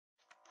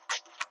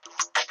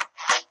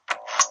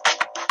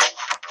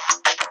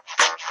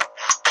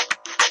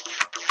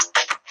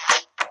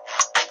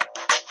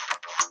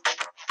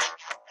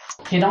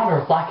In honor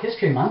of Black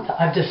History Month,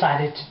 I've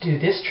decided to do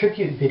this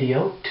tribute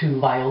video to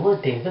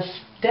Viola Davis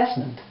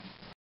Desmond.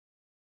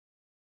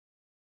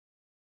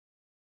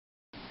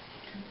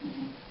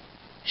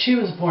 She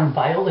was born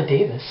Viola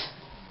Davis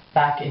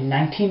back in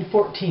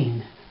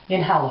 1914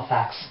 in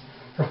Halifax.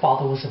 Her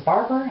father was a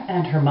barber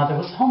and her mother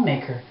was a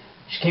homemaker.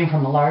 She came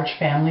from a large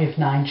family of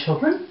 9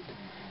 children,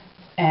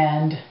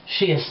 and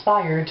she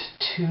aspired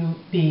to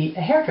be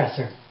a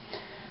hairdresser.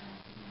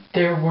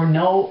 There were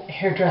no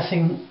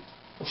hairdressing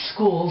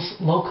schools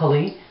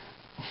locally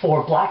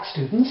for black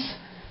students,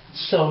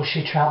 so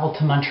she traveled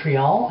to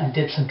Montreal and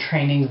did some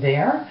training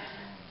there,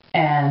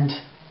 and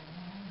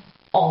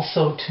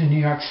also to New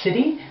York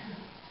City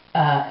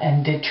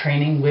and did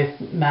training with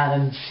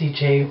Madam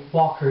C.J.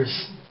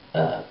 Walker's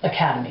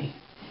academy.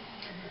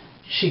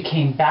 She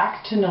came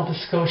back to Nova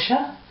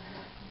Scotia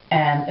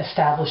and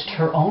established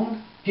her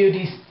own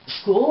beauty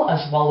school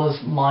as well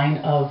as line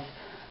of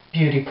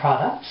beauty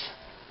products,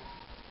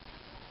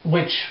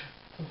 which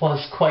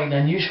was quite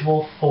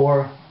unusual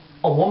for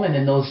a woman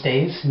in those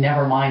days,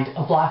 never mind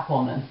a black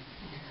woman.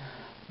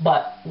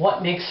 But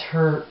what makes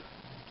her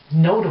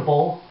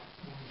notable,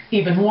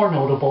 even more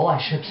notable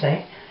I should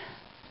say,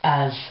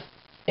 as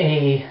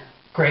a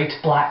great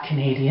black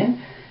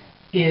Canadian,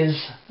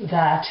 is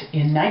that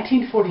in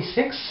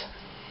 1946,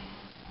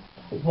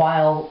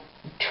 while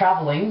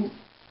traveling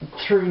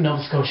through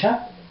Nova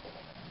Scotia,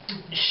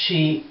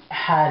 she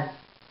had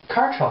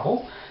car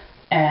trouble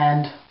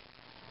and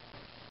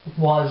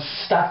was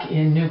stuck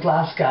in New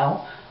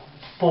Glasgow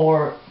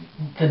for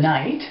the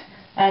night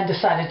and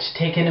decided to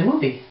take in a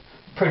movie.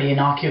 Pretty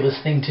innocuous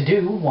thing to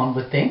do, one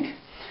would think.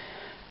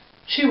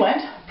 She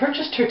went,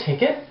 purchased her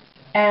ticket,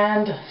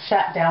 and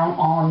sat down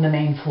on the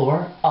main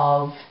floor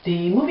of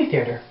the movie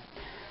theater.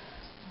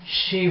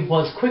 She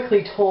was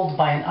quickly told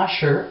by an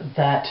usher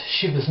that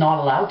she was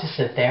not allowed to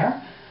sit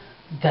there,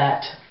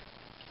 that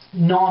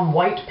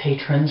non-white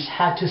patrons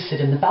had to sit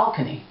in the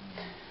balcony.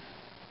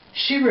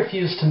 She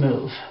refused to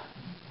move.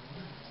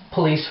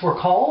 Police were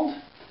called,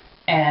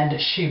 and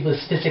she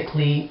was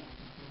physically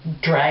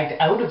dragged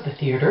out of the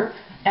theater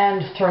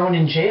and thrown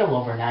in jail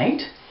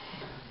overnight.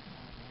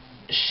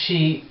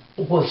 She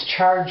was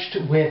charged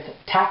with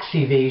tax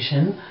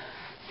evasion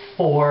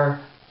for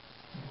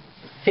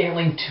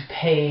failing to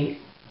pay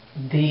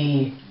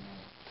the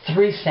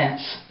 3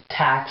 cents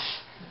tax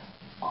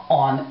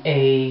on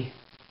a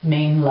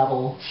main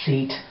level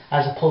seat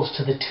as opposed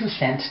to the 2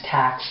 cent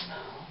tax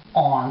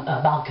on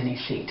a balcony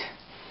seat.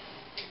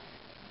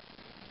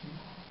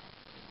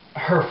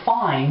 Her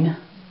fine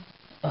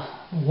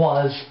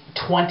was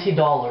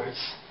 $20.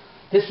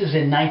 This is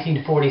in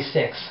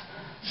 1946,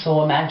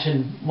 so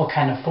imagine what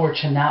kind of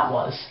fortune that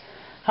was.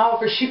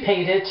 However, she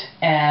paid it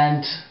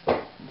and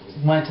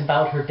went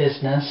about her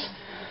business.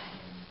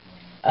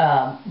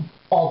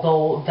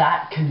 Although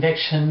that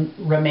conviction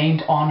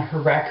remained on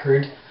her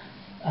record,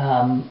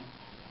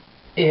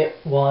 it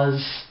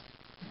was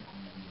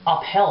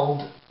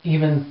upheld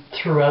even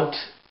throughout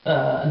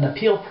an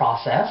appeal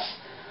process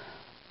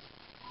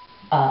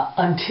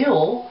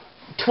until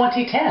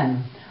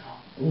 2010,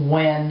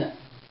 when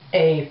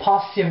a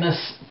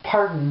posthumous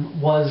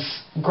pardon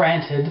was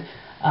granted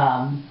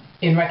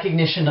in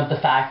recognition of the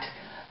fact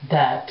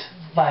that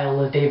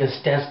Viola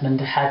Davis Desmond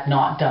had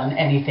not done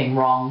anything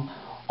wrong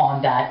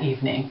on that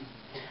evening.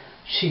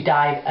 She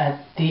died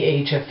at the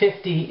age of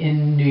 50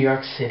 in New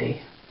York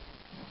City.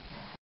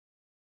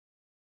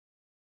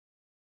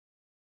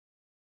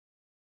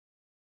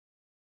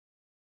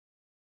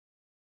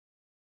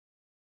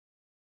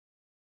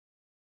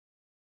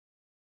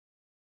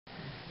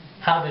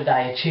 How did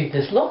I achieve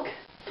this look?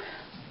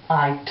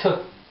 I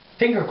took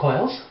finger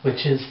coils,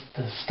 which is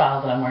the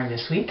style that I'm wearing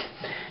this week,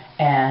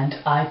 and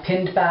I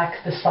pinned back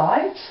the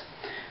sides,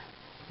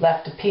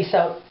 left a piece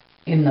out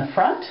in the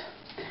front,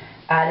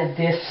 added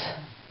this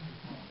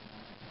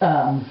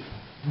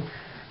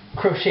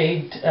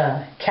crocheted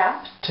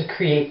cap to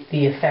create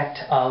the effect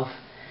of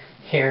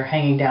hair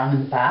hanging down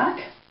in the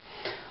back.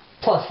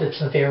 Plus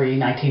it's a very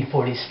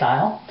 1940s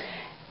style.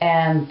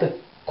 And the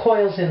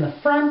coils in the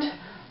front,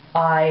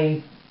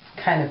 I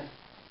kind of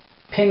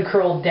pin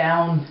curled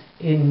down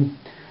in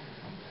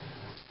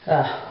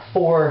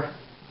 4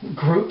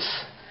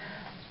 groups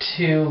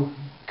to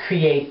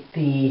create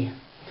the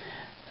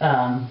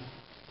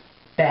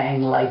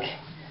bang-like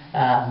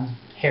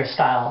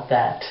hairstyle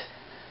that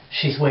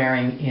she's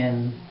wearing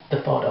in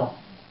the photo.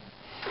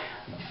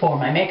 For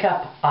my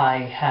makeup, I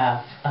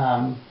have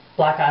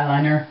black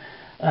eyeliner,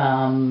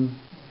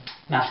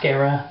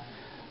 mascara,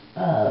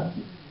 a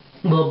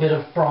little bit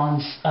of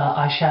bronze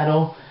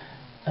eyeshadow,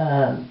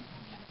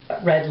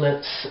 red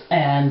lips,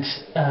 and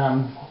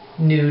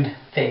nude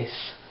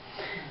face.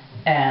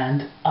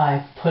 And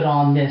I put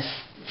on this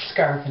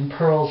scarf and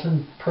pearls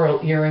and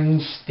pearl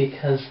earrings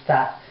because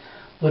that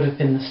would have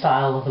been the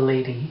style of a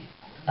lady,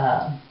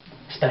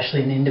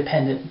 especially an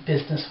independent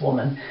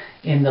businesswoman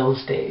in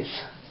those days.